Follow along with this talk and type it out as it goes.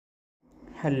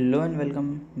Hello and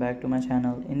welcome back to my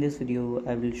channel. In this video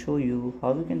I will show you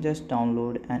how you can just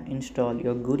download and install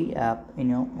your Guri app in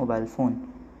your mobile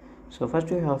phone. So first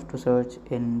you have to search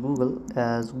in Google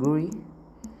as Guri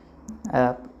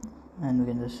app, and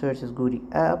we can just search as Guri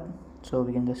app. So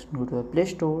we can just go to a Play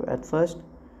Store at first.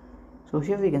 So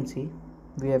here we can see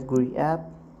we have Guri app.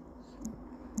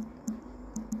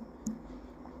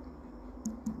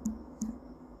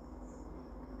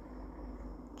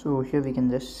 So here we can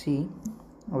just see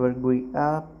our Guri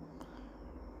app.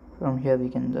 From here we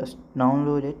can just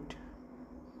download it.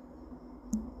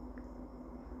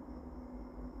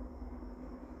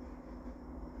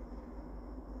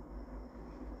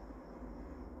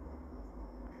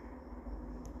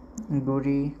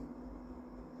 Guri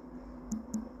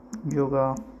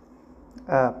yoga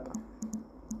app.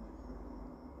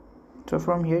 So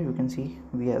from here you can see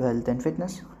we have health and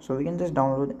fitness, so we can just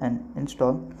download and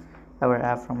install our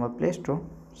app from our Play Store.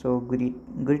 So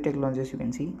Guri technologies you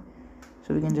can see,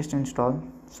 so we can just install.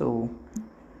 So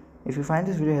if you find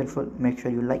this video helpful, make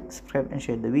sure you like, subscribe and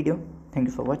share the video. Thank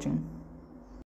you for watching.